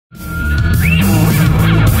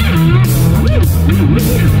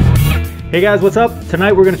Hey guys, what's up?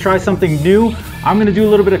 Tonight we're going to try something new. I'm going to do a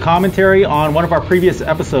little bit of commentary on one of our previous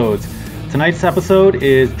episodes. Tonight's episode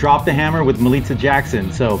is Drop the Hammer with Melita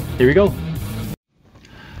Jackson. So here we go.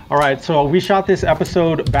 Alright, so we shot this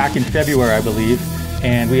episode back in February, I believe.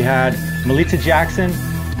 And we had Melita Jackson,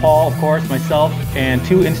 Paul, of course, myself, and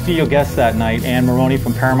two in-studio guests that night, Anne Maroney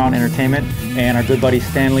from Paramount Entertainment, and our good buddy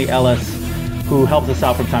Stanley Ellis, who helps us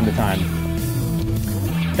out from time to time.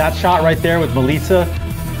 That shot right there with Melita,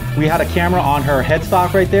 we had a camera on her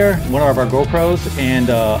headstock right there, one of our GoPros, and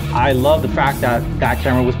I love the fact that that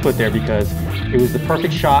camera was put there because it was the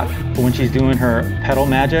perfect shot for when she's doing her pedal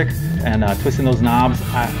magic and twisting those knobs.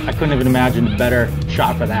 I couldn't have imagined a better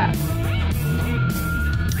shot for that.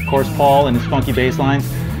 Of course, Paul and his funky bass lines.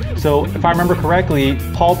 So if I remember correctly,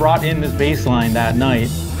 Paul brought in this bass line that night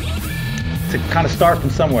to kind of start from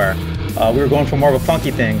somewhere. We were going for more of a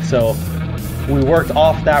funky thing, so we worked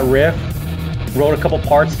off that riff, wrote a couple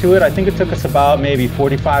parts to it. I think it took us about maybe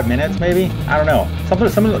 45 minutes, maybe. I don't know.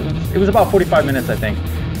 It was about 45 minutes, I think.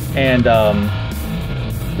 And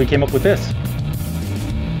we came up with this.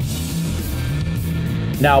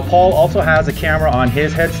 Now, Paul also has a camera on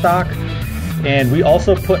his headstock, and we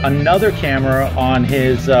also put another camera on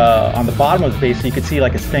his on the bottom of his bass so you could see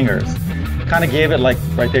like his fingers. Kind of gave it like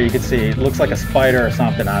right there, you could see it looks like a spider or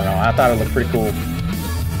something. I don't know. I thought it looked pretty cool.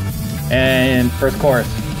 And first chorus.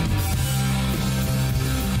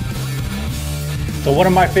 So one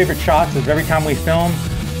of my favorite shots is every time we film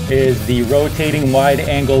is the rotating wide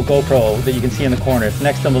angle GoPro that you can see in the corner. It's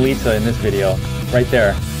next to Melita in this video, right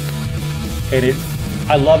there. And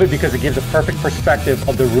I love it because it gives a perfect perspective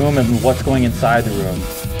of the room and what's going inside the room.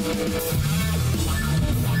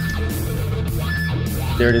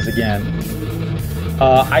 There it is again.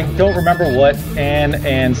 I don't remember what Anne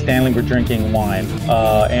and Stanley were drinking wine.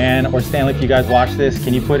 Anne or Stanley, if you guys watch this,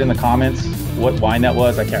 can you put in the comments what wine that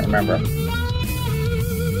was? I can't remember.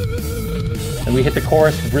 And we hit the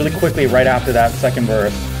chorus really quickly right after that second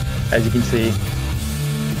verse, as you can see.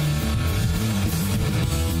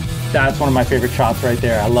 That's one of my favorite shots right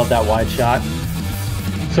there. I love that wide shot.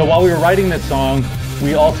 So while we were writing this song,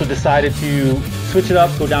 we also decided to switch it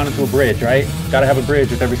up, go down into a bridge, right? Gotta have a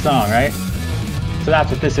bridge with every song, right? So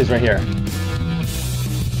that's what this is right here.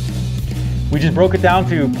 We just broke it down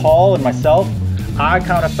to Paul and myself. I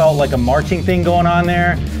kind of felt like a marching thing going on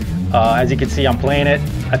there. As you can see, I'm playing it.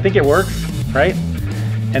 I think it works, right?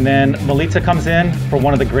 And then Melita comes in for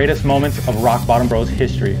one of the greatest moments of Rock Bottom Bros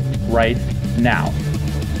history, right now.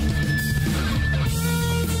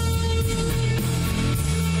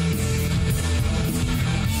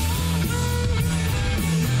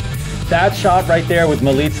 That shot right there with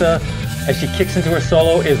Melita as she kicks into her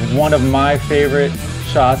solo is one of my favorite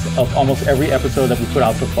shots of almost every episode that we put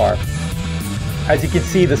out so far. As you can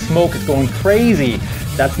see, the smoke is going crazy.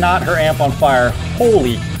 That's not her amp on fire.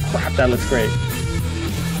 Holy crap, that looks great.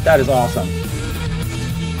 That is awesome.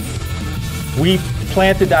 We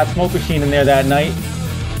planted that smoke machine in there that night,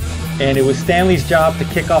 and it was Stanley's job to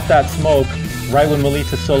kick off that smoke right when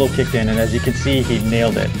Melita's solo kicked in, and as you can see, he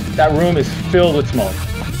nailed it. That room is filled with smoke.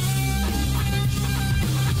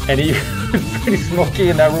 And it was pretty smoky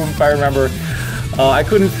in that room, if I remember. I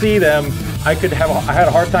couldn't see them. I had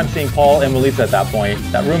a hard time seeing Paul and Melita at that point.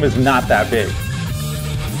 That room is not that big.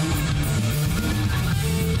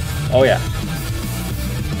 Oh yeah.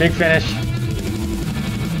 Big finish.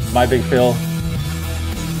 My Big Phil.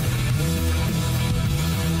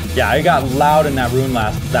 Yeah, it got loud in that room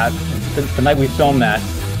the night we filmed that,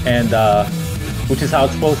 and which is how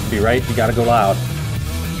it's supposed to be, right? You gotta go loud.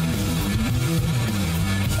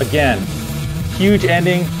 Again, huge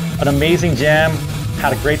ending, an amazing jam.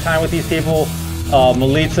 Had a great time with these people.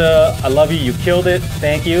 Melita, I love you. You killed it.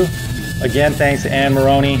 Thank you. Again, thanks to Anne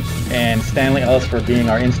Maroney and Stanley Ellis for being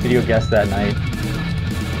our in-studio guest that night.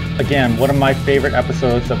 Again, one of my favorite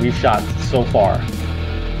episodes that we've shot so far.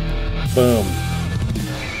 Boom.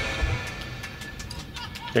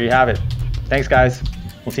 There you have it. Thanks, guys.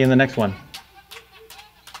 We'll see you in the next one.